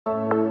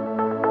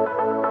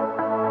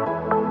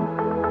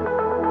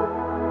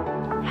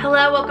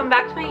Hello, welcome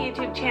back to my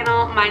YouTube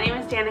channel. My name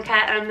is Danica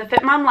and I'm the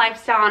Fit Mom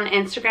Lifestyle on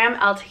Instagram,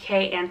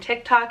 LTK, and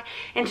TikTok.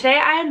 And today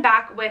I am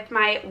back with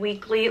my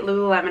weekly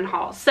Lululemon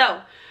haul.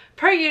 So,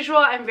 per usual,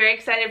 I'm very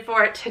excited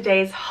for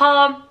today's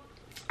haul.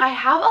 I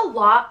have a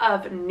lot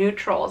of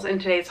neutrals in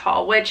today's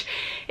haul, which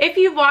if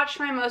you've watched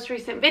my most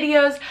recent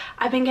videos,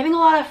 I've been getting a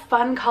lot of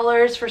fun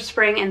colors for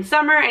spring and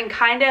summer and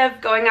kind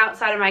of going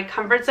outside of my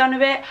comfort zone a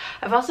bit.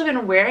 I've also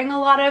been wearing a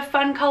lot of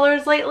fun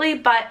colors lately,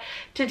 but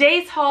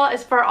today's haul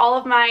is for all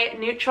of my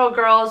neutral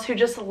girls who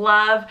just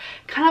love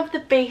kind of the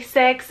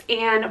basics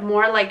and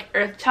more like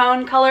earth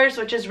tone colors,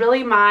 which is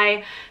really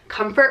my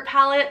comfort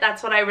palette.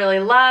 That's what I really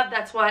love.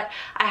 That's what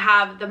I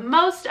have the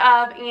most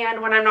of, and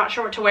when I'm not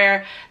sure what to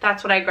wear,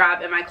 that's what I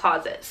grab in my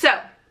closet. So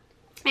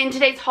in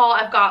today's haul,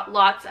 I've got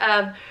lots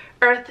of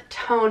earth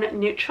tone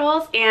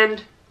neutrals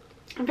and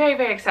I'm very,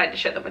 very excited to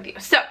share them with you.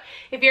 So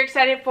if you're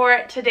excited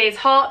for today's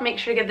haul, make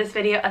sure to give this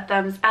video a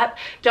thumbs up.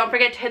 Don't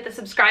forget to hit the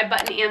subscribe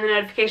button and the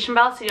notification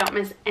bell so you don't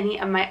miss any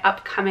of my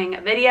upcoming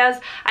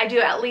videos. I do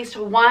at least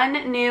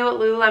one new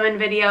Lululemon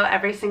video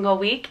every single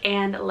week,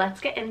 and let's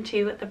get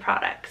into the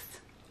products.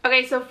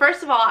 Okay, so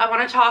first of all, I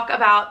want to talk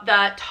about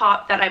the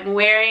top that I'm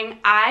wearing.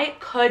 I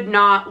could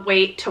not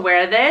wait to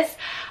wear this.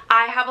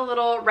 I have a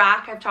little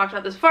rack, I've talked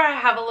about this before, I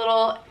have a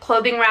little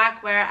clothing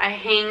rack where I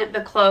hang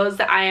the clothes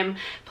that I am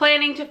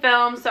planning to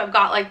film. So I've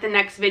got like the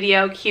next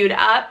video queued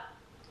up.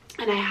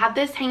 And I had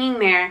this hanging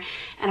there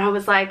and I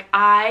was like,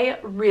 I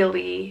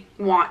really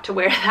want to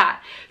wear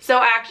that. So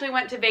I actually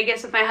went to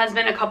Vegas with my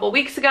husband a couple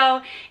weeks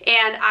ago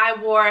and I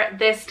wore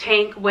this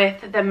tank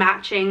with the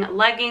matching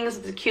leggings.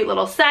 It was a cute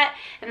little set.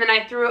 And then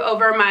I threw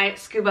over my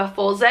scuba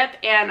full zip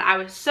and I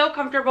was so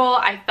comfortable.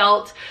 I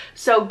felt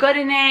so good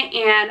in it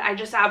and I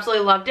just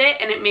absolutely loved it.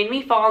 And it made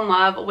me fall in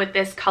love with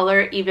this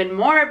color even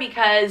more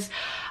because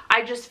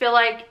I just feel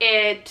like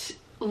it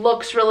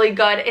looks really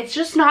good. It's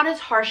just not as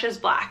harsh as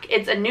black.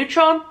 It's a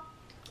neutral.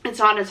 It's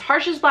not as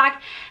harsh as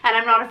black, and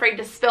I'm not afraid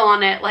to spill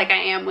on it like I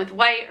am with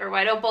white or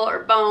white opal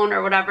or bone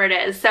or whatever it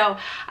is. So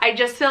I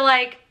just feel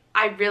like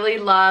I really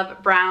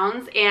love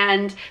browns,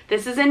 and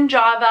this is in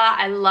Java.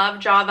 I love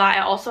Java.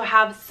 I also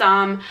have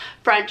some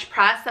French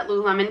press that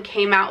Lululemon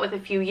came out with a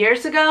few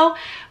years ago,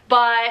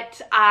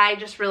 but I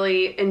just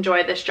really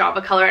enjoy this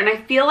Java color, and I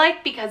feel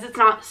like because it's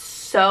not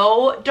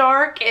so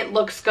dark, it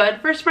looks good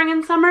for spring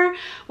and summer,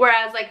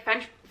 whereas like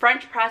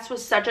French press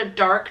was such a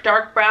dark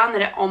brown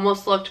that it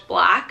almost looked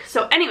black.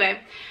 So anyway,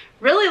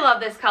 really love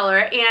this color,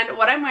 and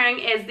what I'm wearing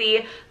is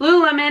the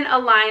Lululemon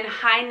Align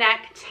high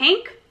neck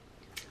tank.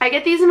 I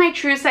get these in my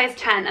true size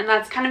 10, and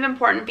that's kind of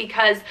important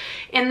because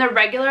in the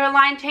regular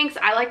Align tanks,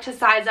 I like to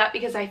size up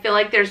because I feel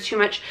like there's too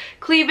much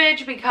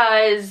cleavage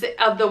because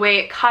of the way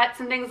it cuts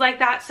and things like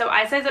that. So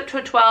I size up to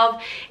a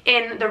 12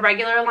 in the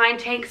regular Align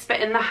tanks, but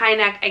in the high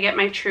neck, I get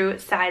my true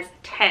size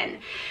 10.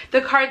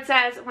 The card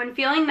says, when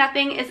feeling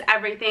nothing is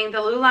everything, the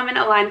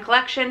Lululemon Align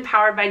collection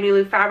powered by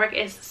Nulu fabric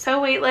is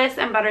so weightless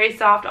and buttery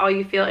soft, all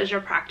you feel is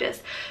your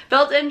practice.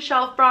 Built-in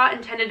shelf bra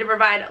intended to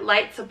provide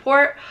light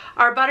support.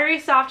 Our buttery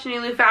soft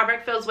Nulu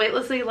fabric feels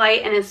weightlessly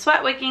light and is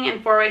sweat wicking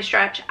and 4-way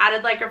stretch.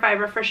 Added lycra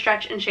fiber for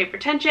stretch and shape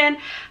retention.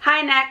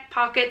 High neck,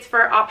 pockets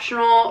for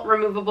optional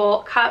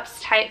removable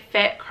cups, tight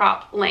fit,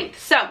 crop length.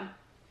 So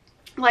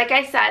like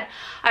I said,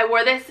 I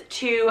wore this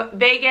to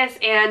Vegas,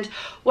 and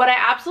what I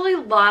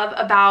absolutely love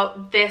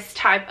about this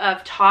type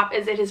of top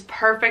is it is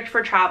perfect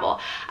for travel.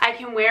 I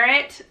can wear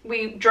it,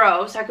 we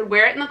drove, so I could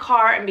wear it in the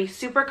car and be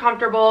super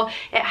comfortable.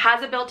 It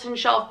has a built-in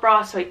shelf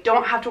bra, so I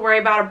don't have to worry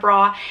about a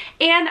bra,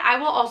 and I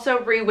will also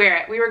re-wear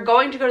it. We were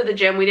going to go to the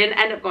gym. We didn't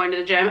end up going to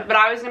the gym, but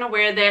I was going to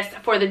wear this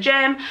for the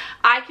gym.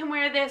 I can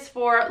wear this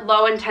for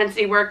low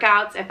intensity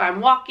workouts. If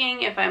I'm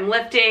walking, if I'm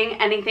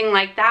lifting, anything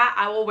like that,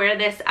 I will wear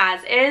this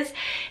as is.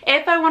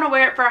 If I want to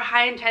wear it for a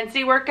high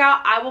intensity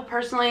workout, I will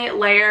personally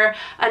layer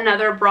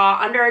another bra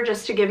under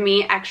just to give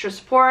me extra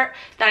support.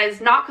 That is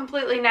not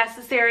completely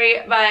necessary,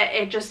 but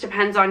it just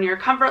depends on your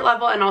comfort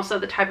level and also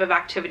the type of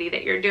activity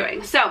that you're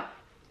doing. So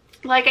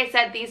like I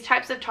said, these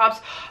types of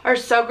tops are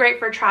so great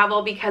for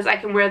travel because I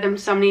can wear them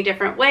so many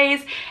different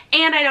ways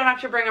and I don't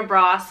have to bring a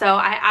bra, so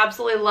I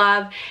absolutely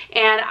love.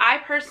 And I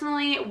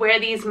personally wear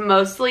these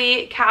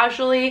mostly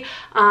casually.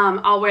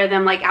 I'll wear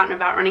them like out and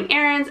about running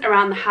errands,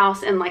 around the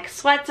house in like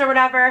sweats or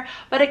whatever,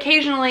 but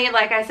occasionally,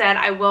 like I said,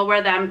 I will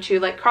wear them to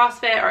like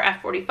CrossFit or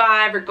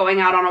F45 or going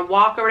out on a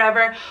walk or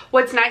whatever.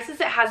 What's nice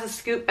is it has a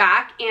scoop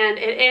back and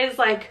it is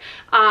like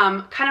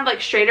kind of like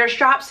straighter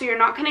straps, so you're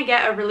not going to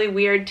get a really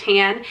weird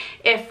tan.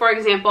 If, for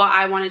example,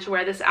 I wanted to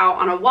wear this out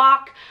on a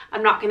walk,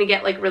 I'm not going to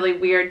get like really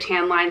weird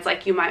tan lines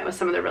like you might with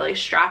some of the really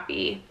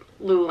strappy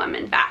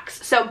Lululemon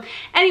backs. So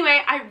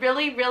anyway, I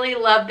really, really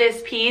love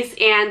this piece,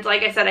 and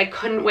like I said, I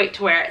couldn't wait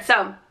to wear it.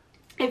 So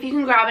if you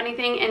can grab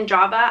anything in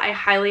Java, I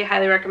highly,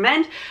 highly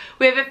recommend.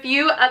 We have a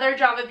few other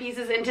Java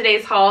pieces in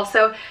today's haul.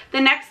 So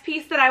the next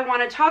piece that I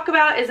want to talk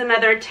about is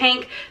another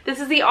tank. This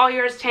is the All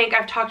Yours tank.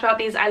 I've talked about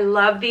these. I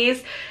love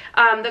these.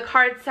 The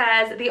card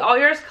says, the All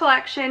Yours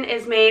collection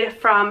is made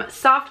from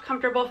soft,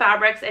 comfortable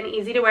fabrics and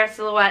easy to wear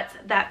silhouettes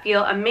that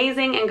feel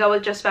amazing and go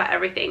with just about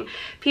everything.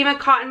 Pima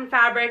cotton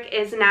fabric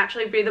is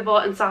naturally breathable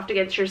and soft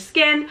against your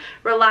skin.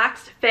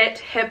 Relaxed fit,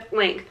 hip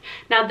length.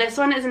 Now this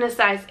one is in a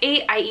size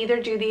 8. I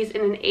either do these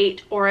in an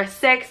 8 or a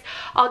 6.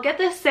 I'll get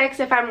the 6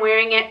 if I'm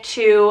wearing it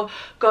to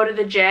go to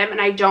the gym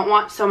and I don't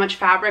want so much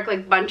fabric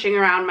like bunching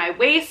around my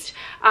waist,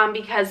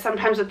 because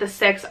sometimes with the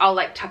 6 I'll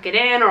like tuck it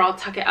in, or I'll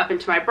tuck it up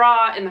into my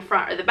bra in the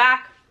front or the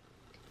back,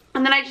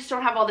 and then I just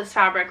don't have all this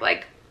fabric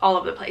like all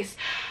over the place.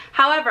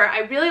 However,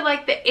 I really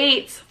like the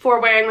 8s for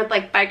wearing with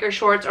like biker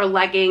shorts or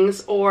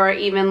leggings, or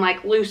even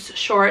like loose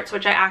shorts,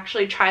 which I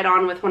actually tried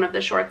on with one of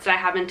the shorts that I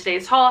have in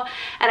today's haul,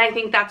 and I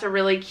think that's a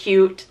really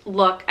cute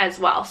look as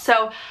well.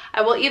 So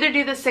I will either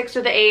do the 6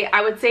 or the 8.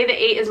 I would say the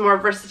 8 is more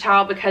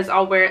versatile because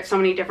I'll wear it so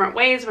many different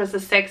ways, whereas the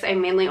 6 I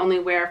mainly only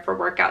wear for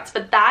workouts.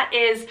 But that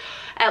is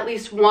at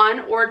least 1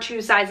 or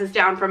 2 sizes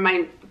down from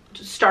my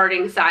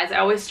starting size. I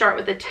always start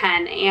with a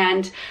 10,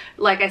 and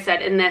like I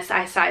said, in this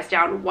I size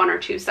down 1 or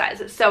 2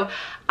 sizes. So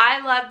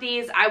I love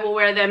these. I will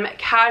wear them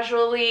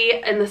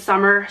casually in the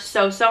summer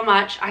so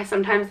much. I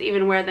sometimes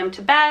even wear them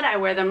to bed. I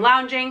wear them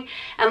lounging,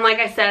 and like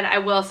I said, I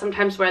will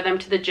sometimes wear them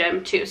to the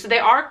gym too. So they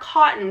are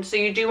cotton, so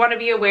you do want to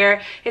be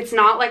aware it's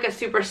not like a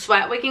super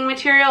sweat wicking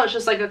material. It's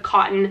just like a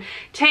cotton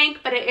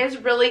tank, but it is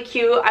really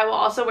cute. I will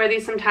also wear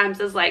these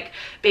sometimes as like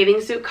bathing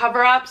suit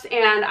cover-ups,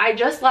 and I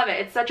just love it.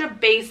 It's such a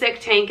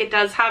basic tank. It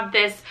does have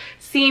this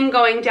seam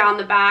going down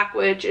the back,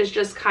 which is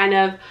just kind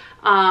of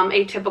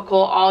a typical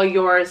All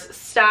Yours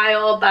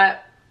style,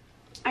 but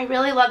I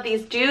really love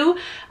these. Do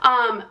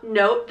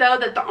note though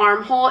that the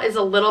armhole is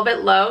a little bit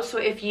low, so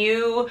if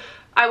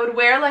I would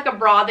wear like a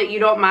bra that you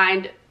don't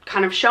mind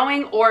kind of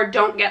showing, or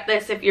don't get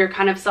this if you're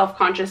kind of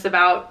self-conscious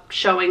about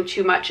showing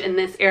too much in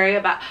this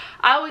area. But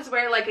I always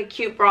wear like a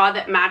cute bra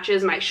that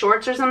matches my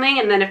shorts or something,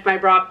 and then if my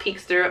bra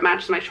peeks through, it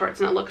matches my shorts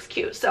and it looks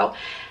cute. So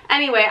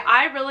anyway,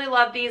 I really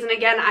love these, and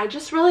again, I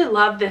just really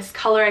love this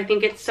color. I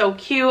think it's so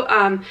cute.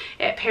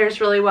 It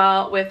pairs really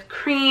well with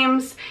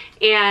creams,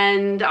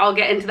 and I'll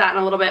get into that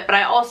in a little bit. But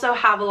I also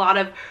have a lot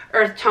of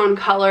earth tone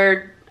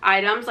colored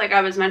items like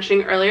I was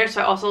mentioning earlier, so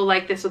I also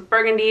like this with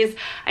burgundies.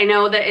 I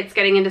know that it's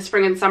getting into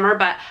spring and summer,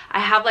 but I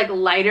have like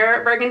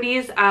lighter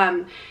burgundies.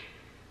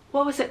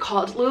 What was it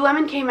called?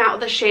 Lululemon came out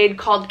with a shade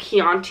called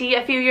Chianti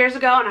a few years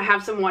ago, and I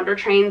have some Wonder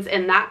Trains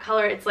in that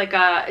color. It's like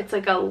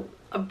a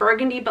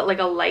burgundy, but like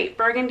a light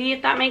burgundy,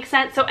 if that makes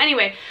sense. So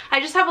anyway, I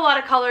just have a lot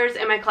of colors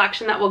in my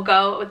collection that will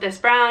go with this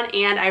brown,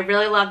 and I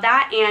really love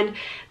that. And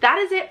that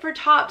is it for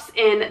tops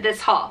in this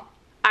haul.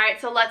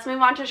 Alright, so let's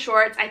move on to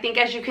shorts. I think,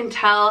 as you can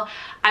tell,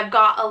 I've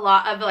got a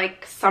lot of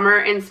like summer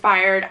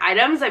inspired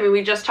items. I mean,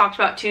 we just talked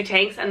about 2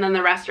 tanks, and then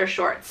the rest are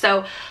shorts.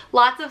 So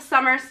lots of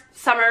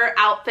summer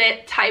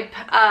outfit type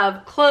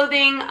of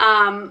clothing.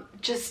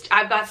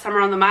 I've got summer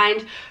on the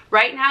mind.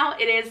 Right now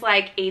it is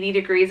like 80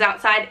 degrees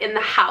outside. In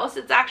the house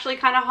it's actually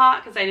kind of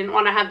hot because I didn't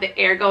want to have the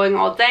air going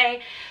all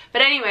day.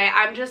 But anyway,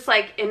 I'm just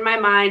like, in my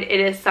mind, it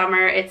is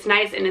summer. It's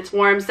nice and it's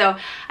warm. So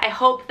I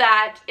hope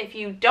that if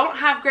you don't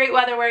have great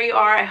weather where you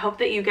are, I hope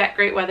that you get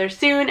great weather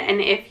soon.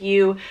 And if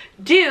you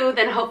do,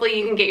 then hopefully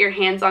you can get your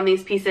hands on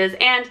these pieces.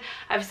 And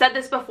I've said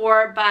this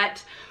before,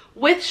 but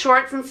with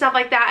shorts and stuff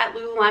like that at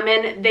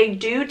Lululemon, they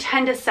do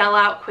tend to sell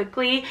out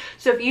quickly.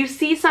 So if you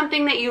see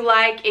something that you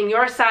like in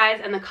your size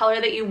and the color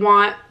that you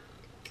want,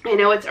 I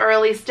know it's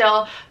early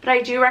still, but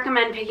I do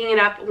recommend picking it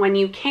up when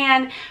you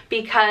can,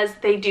 because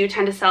they do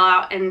tend to sell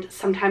out and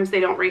sometimes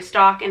they don't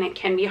restock, and it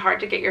can be hard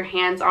to get your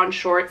hands on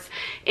shorts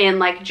in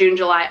like June,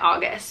 July,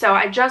 August. So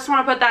I just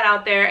want to put that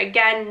out there.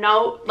 Again,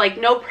 no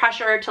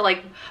pressure to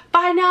like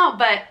buy now,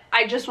 but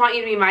I just want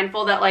you to be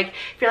mindful that like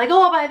if you're like,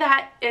 oh, I'll buy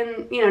that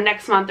in, you know,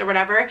 next month or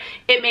whatever,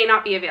 it may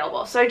not be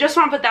available. So I just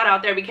want to put that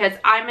out there because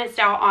I missed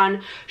out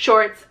on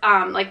shorts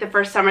like the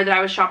first summer that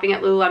I was shopping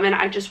at Lululemon.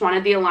 I just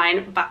wanted the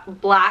Align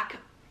black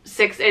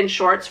 6-inch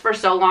shorts for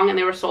so long, and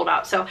they were sold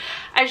out. So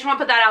I just want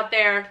to put that out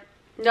there.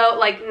 No,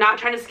 like, not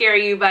trying to scare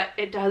you, but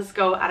it does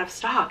go out of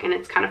stock and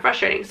it's kind of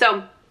frustrating.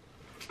 So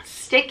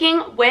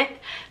sticking with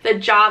the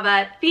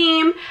Java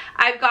theme,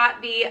 I've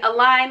got the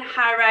Align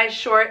high-rise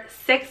short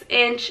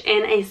 6-inch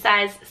in a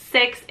size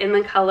 6 in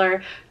the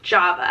color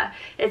Java.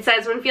 It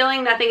says, when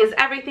feeling nothing is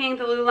everything,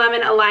 the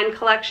Lululemon Align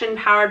collection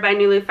powered by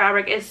Nulu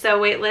fabric is so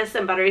weightless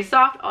and buttery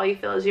soft, all you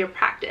feel is your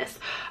practice.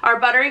 Our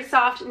buttery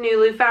soft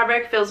Nulu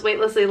fabric feels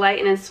weightlessly light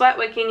and is sweat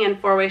wicking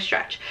and 4-way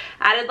stretch.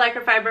 Added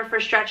lycra fiber for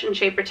stretch and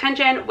shape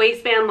retention.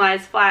 Waistband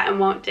lies flat and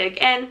won't dig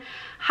in.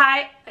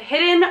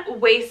 Hidden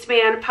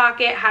waistband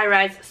pocket,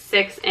 high-rise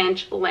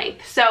 6-inch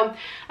length. So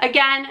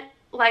again,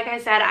 like I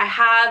said, I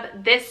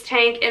have this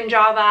tank in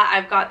Java.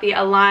 I've got the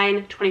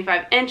Align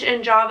 25-inch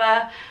in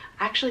Java.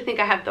 I actually think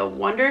I have the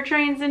Wonder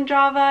Trains in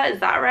Java. Is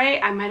that right?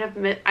 I might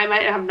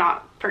have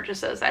not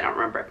purchased those. I don't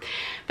remember.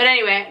 But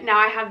anyway, now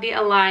I have the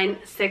Align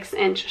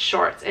 6-inch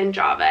shorts in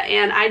Java,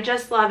 and I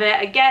just love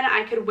it. Again,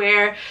 I could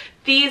wear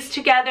these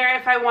together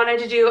if I wanted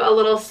to do a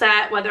little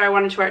set, whether I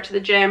wanted to wear it to the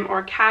gym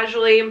or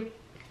casually.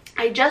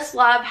 I just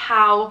love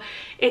how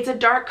it's a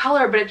dark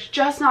color, but it's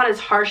just not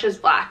as harsh as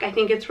black. I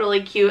think it's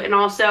really cute. And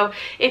also,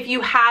 if you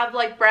have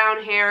like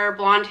brown hair,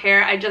 blonde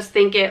hair, I just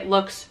think it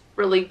looks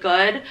really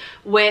good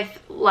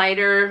with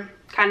lighter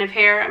kind of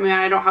hair. I mean,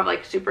 I don't have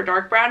like super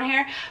dark brown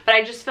hair, but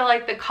I just feel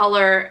like the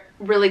color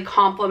really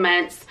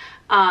complements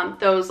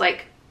those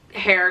like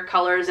hair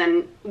colors,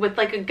 and with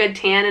like a good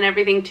tan and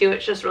everything too.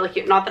 It's just really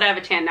cute. Not that I have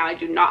a tan now. I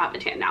do not have a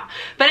tan now,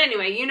 but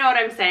anyway, you know what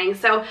I'm saying.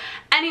 So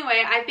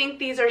anyway, I think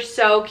these are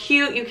so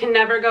cute. You can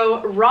never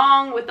go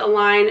wrong with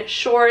Align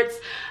shorts.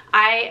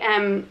 I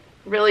am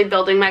really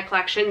building my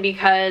collection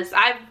because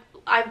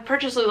I've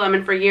purchased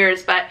Lululemon for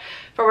years, but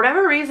for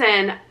whatever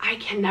reason I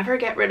can never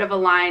get rid of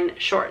Align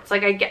shorts.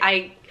 Like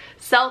I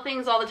sell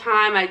things all the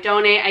time, I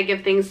donate, I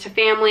give things to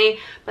family,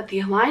 but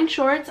the Align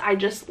shorts I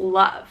just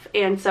love,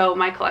 and so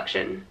my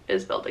collection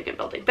is building and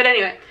building. But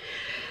anyway,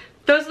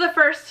 those are the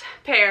first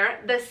pair.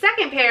 The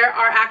second pair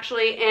are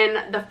actually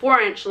in the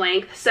 4-inch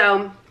length.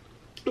 So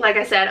like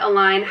I said,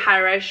 Align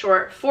high-rise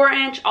short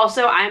 4-inch.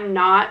 Also, I'm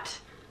not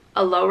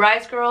a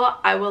low-rise girl.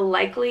 I will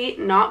likely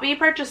not be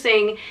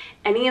purchasing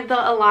any of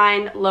the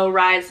Align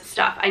low-rise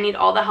stuff. I need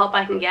all the help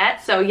I can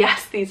get. So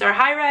yes, these are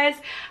high-rise.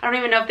 I don't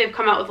even know if they've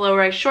come out with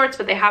low-rise shorts,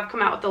 but they have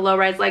come out with the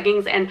low-rise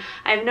leggings, and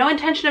I have no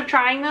intention of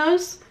trying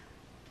those.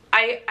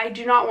 I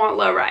do not want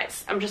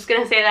low-rise. I'm just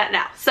gonna say that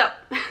now. So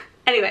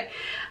anyway,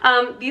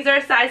 these are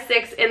a size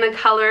 6 in the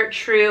color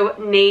True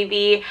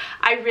Navy.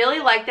 I really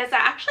like this. I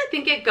actually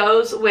think it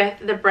goes with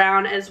the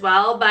brown as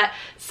well, but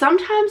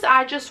sometimes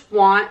I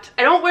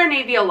don't wear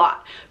navy a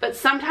lot, but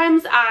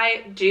sometimes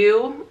I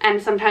do,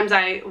 and sometimes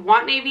I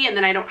want navy and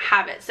then I don't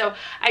have it. So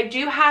I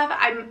do have,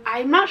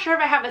 I'm not sure if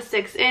I have a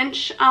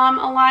 6-inch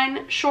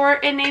Align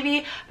short in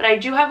navy, but I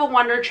do have a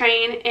Wonder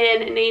Train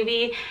in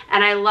navy,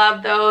 and I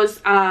love those,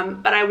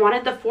 but I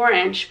wanted the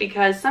 4-inch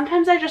because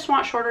sometimes I just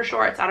want shorter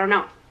shorts. I don't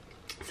know.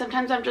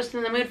 Sometimes I'm just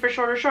in the mood for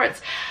shorter shorts.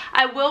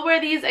 I will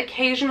wear these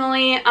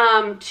occasionally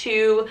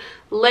to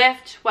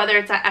lift, whether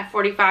it's at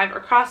F45 or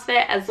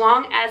CrossFit, as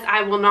long as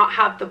I will not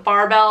have the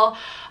barbell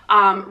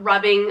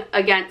rubbing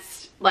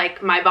against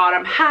like my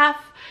bottom half,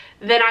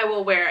 then I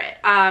will wear it.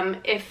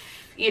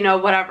 If, you know,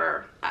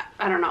 whatever,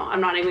 I don't know,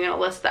 I'm not even going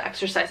to list the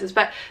exercises,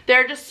 but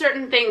there are just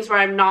certain things where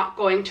I'm not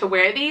going to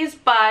wear these,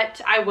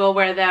 but I will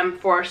wear them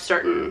for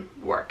certain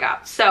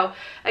workouts. So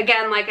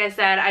again, like I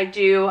said, I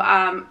do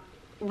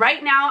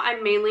right now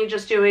I'm mainly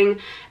just doing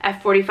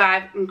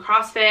F45 and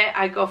CrossFit.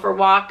 I go for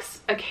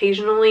walks,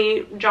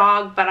 occasionally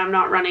jog, but I'm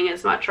not running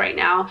as much right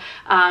now.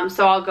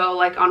 So I'll go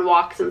like on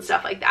walks and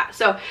stuff like that.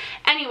 So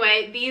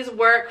anyway, these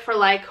work for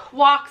like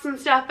walks and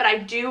stuff, but I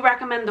do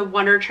recommend the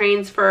Wonder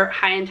Trains for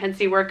high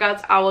intensity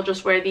workouts. I will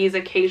just wear these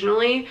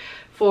occasionally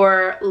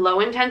for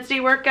low intensity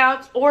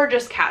workouts or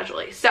just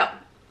casually. So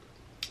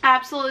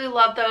absolutely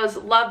love those.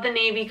 Love the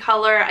navy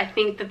color. I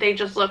think that they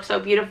just look so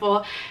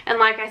beautiful. And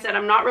like I said,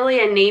 I'm not really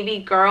a navy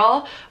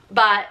girl,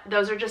 but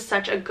those are just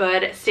such a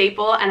good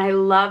staple. And I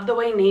love the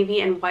way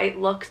navy and white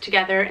looks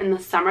together in the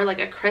summer,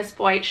 like a crisp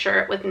white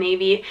shirt with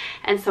navy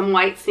and some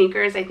white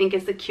sneakers. I think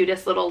is the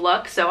cutest little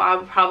look. So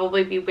I'll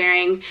probably be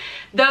wearing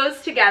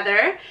those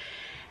together.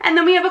 And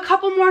then we have a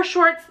couple more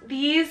shorts.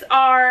 These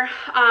are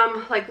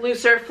like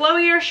looser,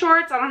 flowier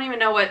shorts. I don't even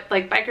know what,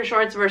 like biker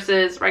shorts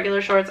versus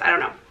regular shorts. I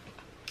don't know.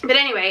 But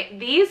anyway,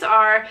 these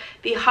are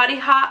the Hotty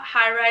Hot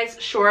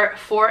high-rise short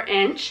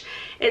 4-inch.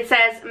 It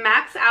says,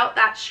 max out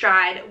that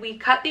stride. We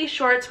cut these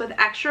shorts with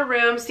extra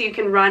room so you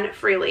can run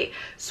freely.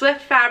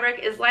 Swift fabric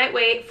is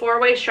lightweight,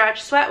 4-way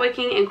stretch, sweat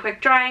wicking, and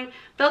quick drying.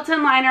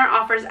 Built-in liner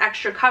offers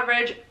extra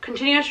coverage,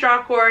 continuous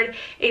draw cord,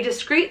 a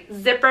discreet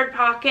zippered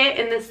pocket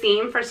in the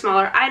seam for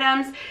smaller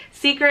items,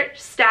 secret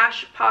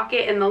stash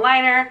pocket in the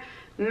liner,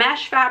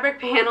 mesh fabric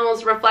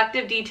panels,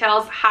 reflective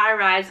details,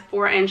 high-rise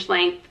 4-inch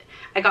length.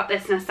 I got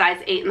this in a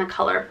size 8 in the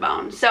color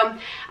Bone. So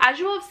as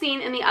you will have seen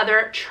in the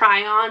other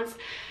try-ons,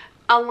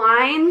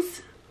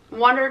 Aligns,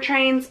 Wonder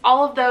Trains,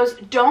 all of those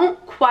don't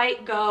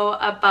quite go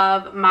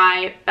above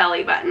my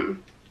belly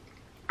button.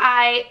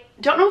 I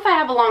don't know if I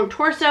have a long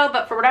torso,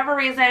 but for whatever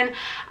reason,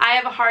 I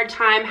have a hard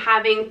time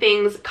having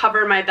things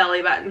cover my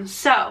belly button.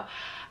 So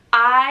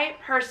I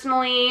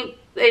personally,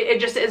 it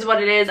just is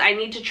what it is. I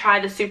need to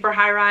try the super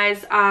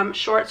high-rise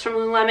shorts from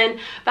Lululemon,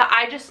 but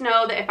I just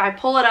know that if I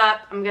pull it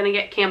up, I'm gonna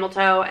get camel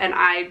toe, and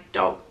I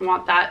don't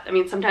want that. I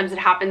mean, sometimes it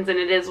happens and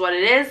it is what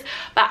it is,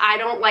 but I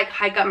don't like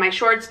hike up my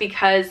shorts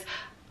because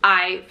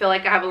I feel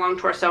like I have a long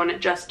torso and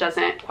it just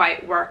doesn't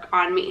quite work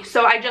on me.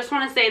 So I just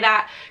want to say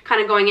that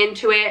kind of going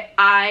into it,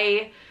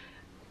 I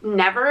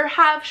never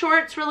have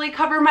shorts really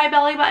cover my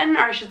belly button,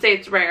 or I should say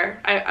it's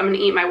rare. I'm gonna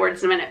eat my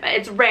words in a minute, but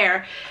it's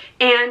rare.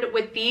 And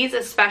with these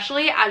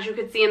especially, as you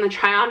could see in the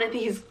try-on,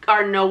 these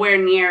are nowhere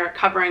near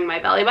covering my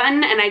belly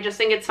button. And I just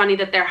think it's funny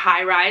that they're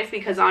high-rise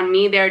because on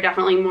me, they're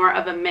definitely more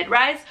of a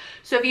mid-rise.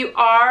 So if you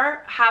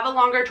have a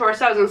longer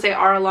torso, I was gonna say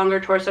are a longer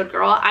torsoed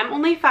girl, I'm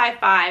only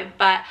 5'5",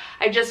 but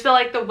I just feel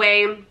like the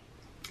way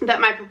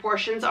that my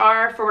proportions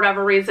are, for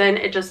whatever reason,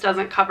 it just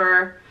doesn't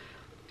cover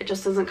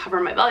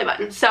my belly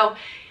button. So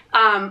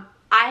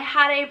I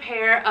had a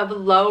pair of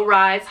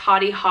low-rise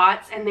Hotty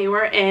Hots, and they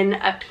were in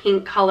a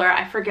pink color.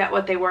 I forget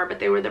what they were, but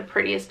they were the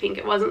prettiest pink.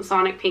 It wasn't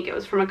Sonic Pink. It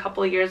was from a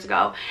couple of years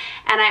ago,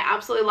 and I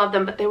absolutely loved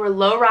them, but they were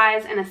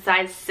low-rise and a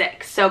size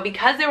 6. So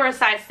because they were a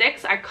size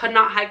 6, I could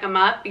not hike them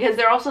up because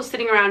they're also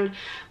sitting around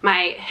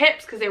my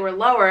hips because they were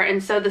lower,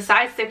 and so the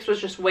size 6 was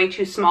just way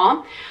too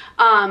small.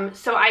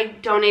 So I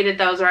donated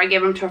those, or I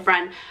gave them to a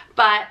friend.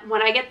 But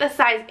when I get the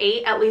size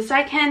 8, at least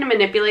I can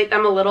manipulate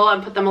them a little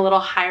and put them a little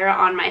higher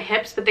on my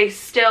hips, but they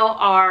still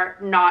are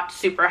not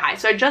super high.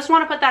 So I just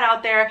want to put that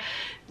out there.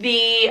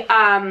 The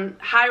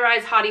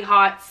high-rise Hotty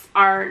Hots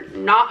are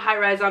not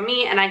high-rise on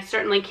me, and I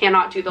certainly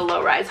cannot do the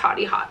low-rise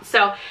Hotty Hots.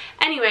 So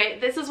anyway,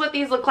 this is what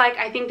these look like.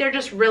 I think they're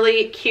just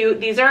really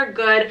cute. These are a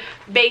good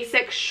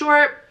basic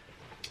short.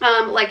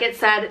 Like it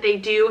said, they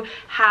do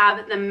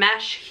have the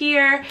mesh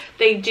here.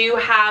 They do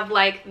have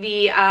like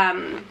the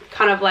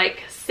kind of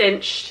like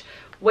cinched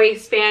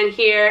waistband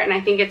here, and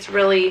I think it's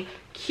really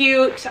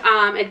cute.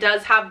 It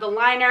does have the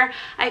liner.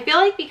 I feel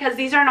like because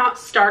these are not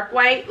stark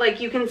white, like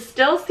you can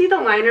still see the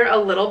liner a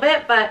little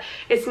bit, but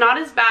it's not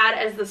as bad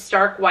as the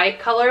stark white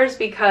colors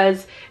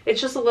because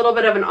it's just a little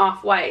bit of an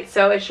off-white,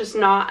 so it's just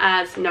not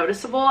as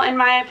noticeable in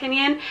my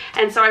opinion.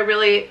 And so I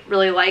really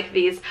like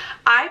these.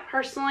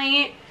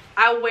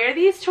 I wear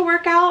these to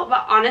work out,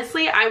 but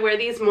honestly, I wear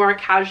these more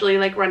casually,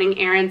 like running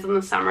errands in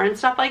the summer and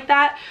stuff like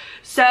that.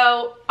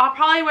 So I'll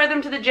probably wear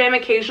them to the gym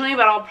occasionally,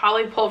 but I'll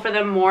probably pull for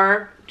them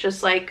more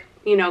just like,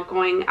 you know,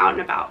 going out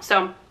and about.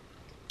 So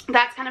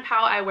that's kind of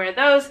how I wear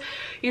those.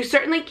 You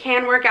certainly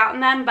can work out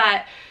in them,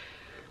 but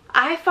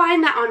I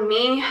find that on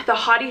me, the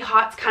Hotty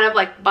Hots kind of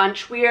like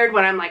bunch weird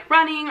when I'm like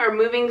running or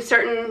moving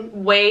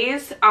certain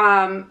ways.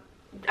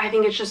 I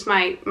think it's just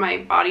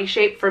my body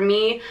shape. For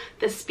me,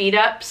 the speed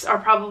ups are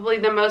probably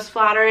the most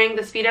flattering.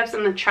 The speed ups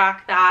and the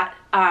Track That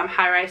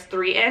high-rise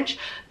 3-inch.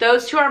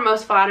 Those two are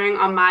most flattering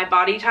on my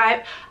body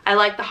type. I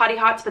like the Hotty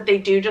Hots, but they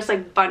do just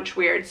like bunch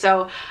weird.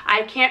 So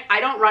I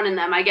don't run in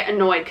them. I get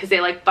annoyed because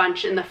they like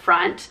bunch in the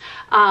front.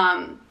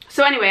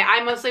 So anyway,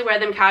 I mostly wear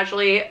them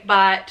casually,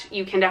 but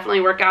you can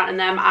definitely work out in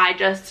them. I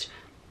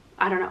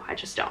don't know, I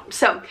just don't.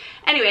 So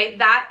anyway,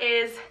 that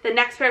is the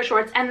next pair of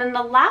shorts. And then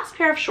the last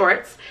pair of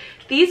shorts,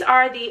 these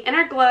are the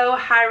Inner Glow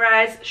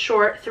high-rise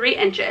short 3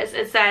 inches.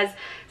 It says,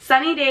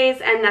 sunny days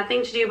and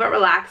nothing to do but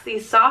relax.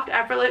 These soft,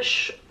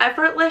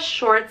 effortless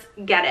shorts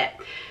get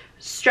it.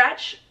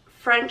 Stretch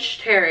French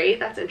terry,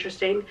 that's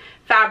interesting.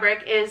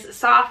 Fabric is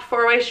soft,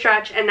 4-way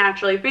stretch and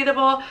naturally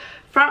breathable.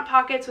 Front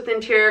pockets with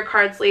interior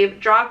card sleeve.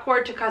 Draw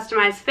cord to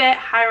customize fit.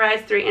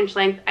 High-rise 3-inch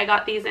length. I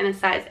got these in a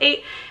size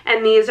 8,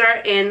 and these are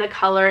in the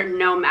color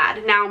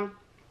Nomad. Now,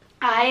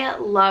 I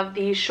love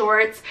these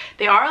shorts.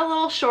 They are a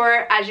little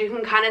short, as you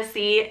can kind of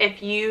see.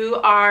 If you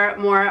are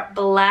more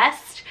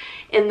blessed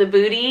in the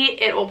booty,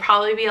 it will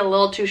probably be a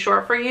little too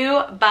short for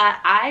you, but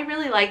I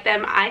really like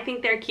them. I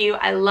think they're cute.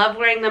 I love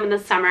wearing them in the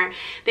summer.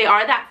 They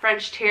are that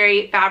French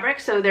terry fabric,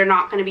 so they're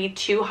not going to be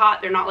too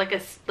hot. They're not like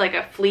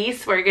a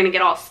fleece where you're going to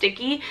get all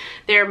sticky.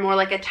 They're more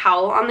like a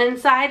towel on the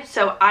inside,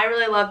 so I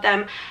really love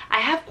them. I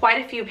have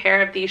quite a few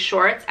pair of these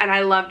shorts, and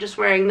I love just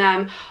wearing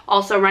them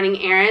also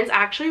running errands. I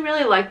actually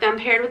really like them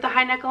paired with the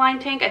high neckline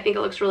tank. I think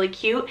it looks really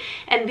cute,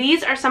 and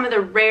these are some of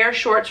the rare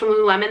shorts from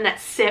Lululemon that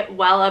sit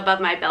well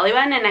above my belly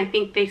button, and I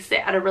think they sit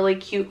at a really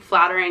cute,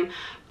 flattering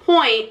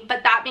point.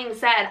 But that being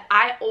said,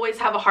 I always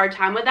have a hard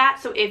time with that.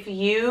 So if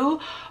you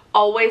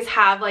always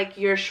have like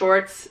your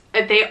shorts,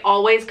 if they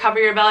always cover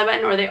your belly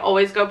button or they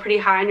always go pretty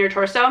high on your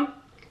torso,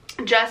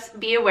 just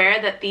be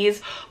aware that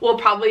these will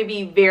probably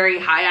be very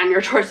high on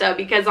your torso,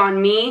 because on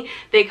me,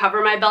 they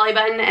cover my belly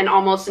button and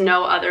almost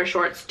no other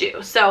shorts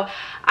do. So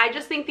I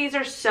just think these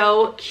are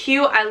so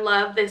cute. I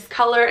love this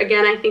color.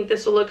 Again, I think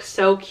this will look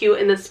so cute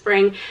in the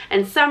spring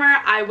and summer.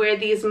 I wear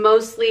these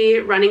mostly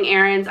running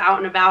errands, out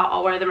and about.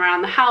 I'll wear them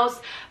around the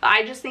house. But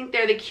I just think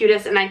they're the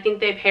cutest, and I think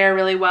they pair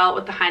really well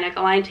with the high neck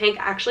align tank.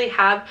 I actually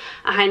have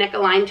a high neck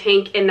align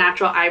tank in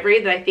natural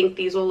ivory that I think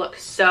these will look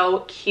so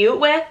cute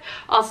with.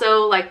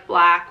 Also like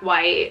black,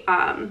 white,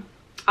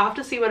 I'll have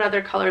to see what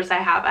other colors I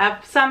have. I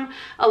have some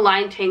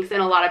aligned tanks in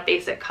a lot of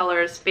basic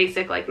colors,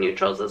 basic like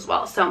neutrals as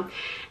well. So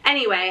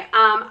anyway,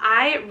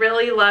 I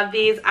really love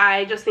these.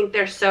 I just think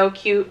they're so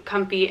cute,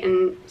 comfy,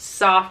 and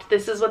soft.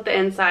 This is what the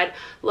inside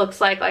looks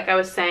like I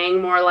was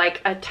saying, more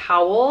like a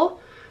towel.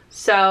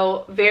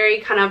 So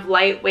very kind of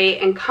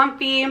lightweight and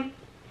comfy.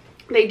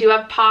 They do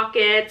have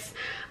pockets.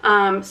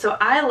 So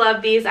I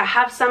love these. I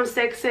have some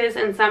 6s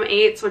and some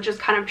 8s, which is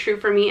kind of true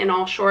for me in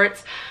all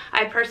shorts.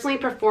 I personally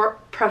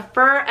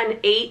prefer an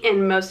 8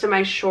 in most of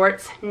my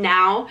shorts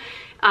now,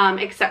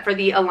 except for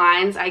the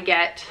aligns. I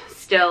get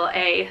still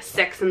a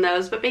 6 in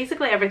those, but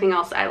basically everything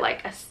else I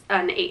like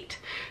an 8.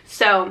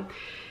 So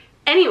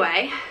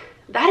anyway,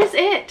 that is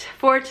it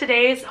for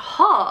today's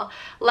haul.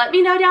 Let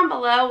me know down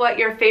below what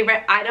your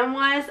favorite item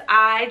was.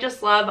 I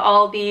just love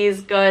all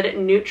these good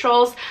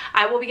neutrals.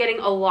 I will be getting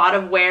a lot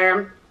of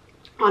wear,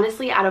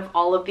 honestly, out of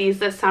all of these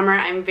this summer.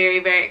 I'm very,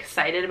 very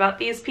excited about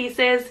these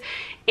pieces,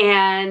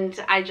 and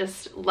I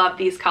just love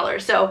these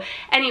colors. So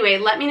anyway,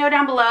 let me know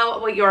down below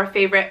what your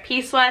favorite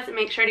piece was.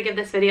 Make sure to give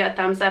this video a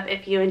thumbs up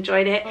if you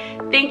enjoyed it.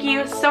 Thank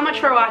you so much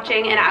for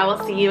watching, and I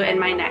will see you in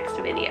my next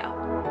video.